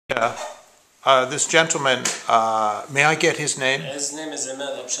Yeah. This gentleman, may I get his name? His name is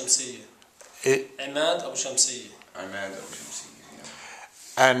Imad Abu Shamsiyah. Imad Abu Shamsiyah. Imad Abu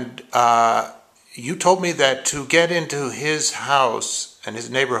Shamsiyah. And you told me that to get into his house and his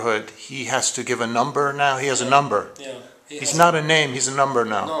neighborhood, he has to give a number now? He has a number. Yeah. He's not a name, he's a number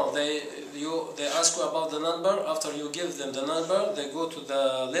now. No, they ask you about the number. After you give them the number, they go to the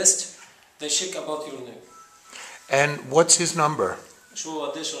list, they check about your name. And what's his number? شو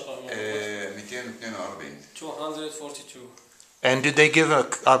قديش رقم؟ 242. And did they give a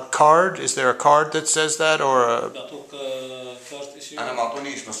card? Is there a card that says that, or a... بيعطوك كارت إشي؟ أنا ما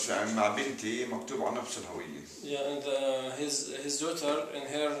أعطونيش بس مع بنتي مكتوب على نفس الهوية. Yeah, and his daughter in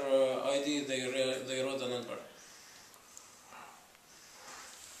her ID they wrote the number.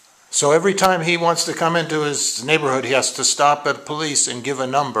 So every time he wants to come into his neighborhood, he has to stop at police and give a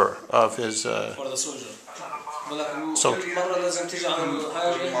number of his... For the soldier. So كل مرة لازم تيجي على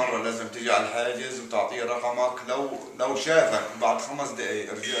الحاجز. كل مرة لازم تيجي على الحاجز وتعطيه رقمك. لو شافك بعد 5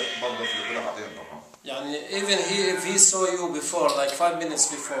 دقايق رجعت برضه في لك أعطيه الرقم. يعني even if he saw you before, like 5 minutes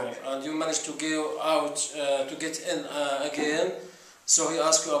before, and you managed to go out to get in again, so he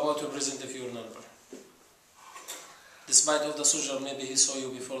asked you about your representative number. Despite of the soldier, maybe he saw you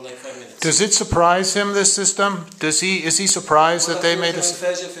before like 5 minutes. does it surprise him, this system? Is he surprised that they made this?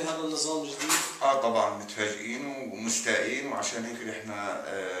 طبعا متفاجئين ومستائين وعشان هيك احنا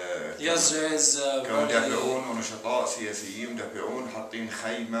كانوا مدافعون ونشطاء سياسيين مدافعون حاطين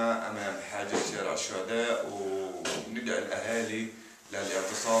خيمة امام حاجز شارع الشهداء وندعي الاهالي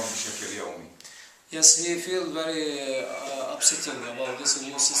للاعتصام بشكل يومي. Yes, he feels very upsetting about this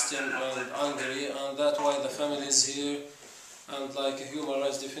new system and angry, and that's why the families here and like human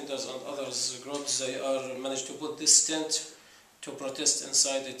rights defenders and others groups, they are managed to put this tent to protest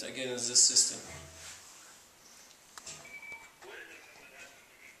inside it against this system.